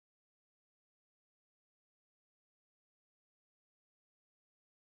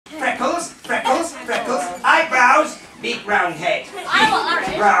Freckles, freckles, freckles. Eyebrows, big round head. I know what that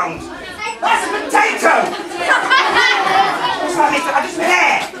is. Round. That's a potato! What's that, mister? Just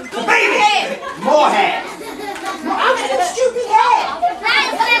hair. Baby! More hair. I'm getting stupid hair.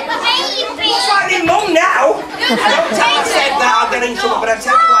 That's a baby. What's like your mum now? Don't tell I said that, I'll get in trouble, but I'll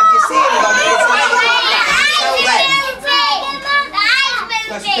tell you what, if you see anybody, it's like tell them.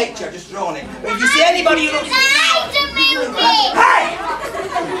 That's a picture, I've just drawn it. But if you see anybody who looks... Hey!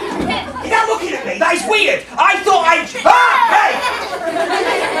 You're not looking at me, that is weird. I thought I'd... Ah! Hey!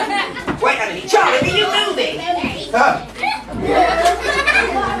 Wait a minute, Charlie, are you moving?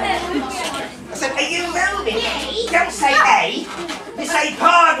 I said, are you moving? Don't say A, you say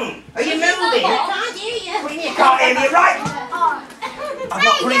pardon. Are you moving? I can't hear you. What do you mean you can't hear me, right? I've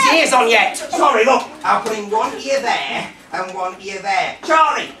not put his ears on yet. Sorry, look. I'll put in one ear there and one ear there.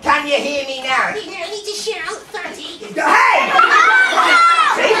 Charlie, can you hear me now? You don't need to shout, Fatty. Hey!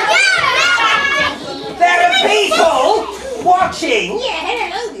 See? There are people watching. Yeah,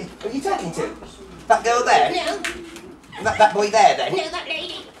 hello. Who are you talking to? That girl there? No, That boy there, then? no, that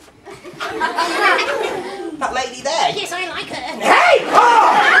lady. That lady there? Yes, I like her. Hey!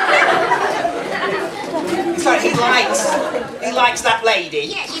 Oh! So he likes that lady.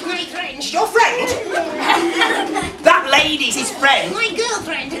 Yeah, she's my friend. Your friend? That lady's his friend. My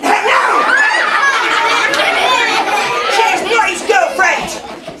girlfriend. No! She's not his girlfriend.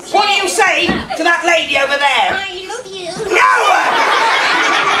 What do you say to that lady over there? I love you. No!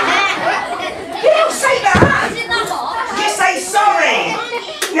 You don't say that. You say sorry.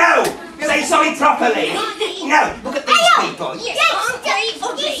 No. Say sorry properly. No. Look at these people. Yes, aren't they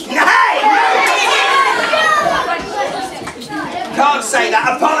ugly? Hey! Can't say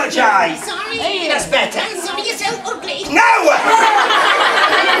that. Apologise. Sorry. That's better. I'm sorry you're so ugly. No!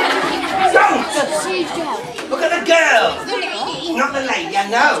 Don't! Look at the girl. The lady. Not the lady, I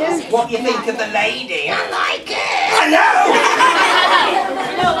know. What do you think of the lady? I like her. I know!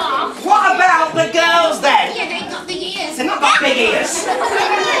 What about the girls then? Yeah, they got the ears. They've not got big ears.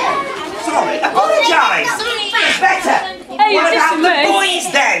 Sorry, apologise. Sorry. It's better. Hey, What you're about dissing the me. boys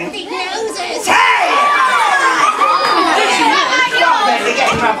then? Big noses. Hey! Stop it, they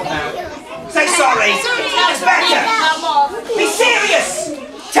get in trouble now. Say sorry. It's better. Be serious.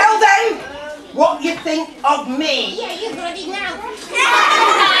 Tell them what you think of me. Yeah, you've got it now.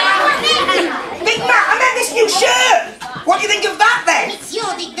 Big Matt, I meant this new shirt. What do you think of that then? It's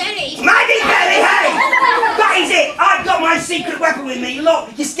your big belly. My big belly, hey! That is it. I've got my secret weapon with me. Look,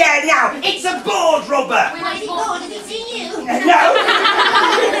 you're scared now. It's a board rubber. When I see bored, has it seen you? No.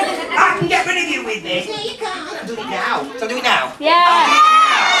 I can get rid of you with this. No, you can't. I'll do it now. So do it now. Yeah.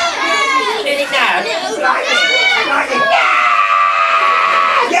 Do it now. Like this. Like this.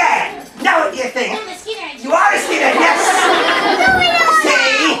 Yeah. Now what do you think? I'm a skinhead. You are a skinhead, yes.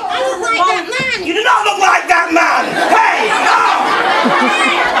 See? I look like that man. You do not look like that man. Hey! Oh!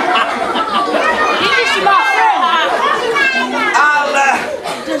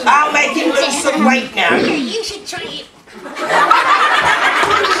 I'll make him lose some weight now. Yeah, you should try it.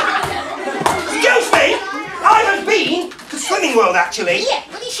 Excuse me! I have been to Swimming World actually. Yeah,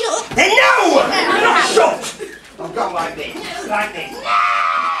 are you sure? No! You're not shut! I'll go like this. Like this.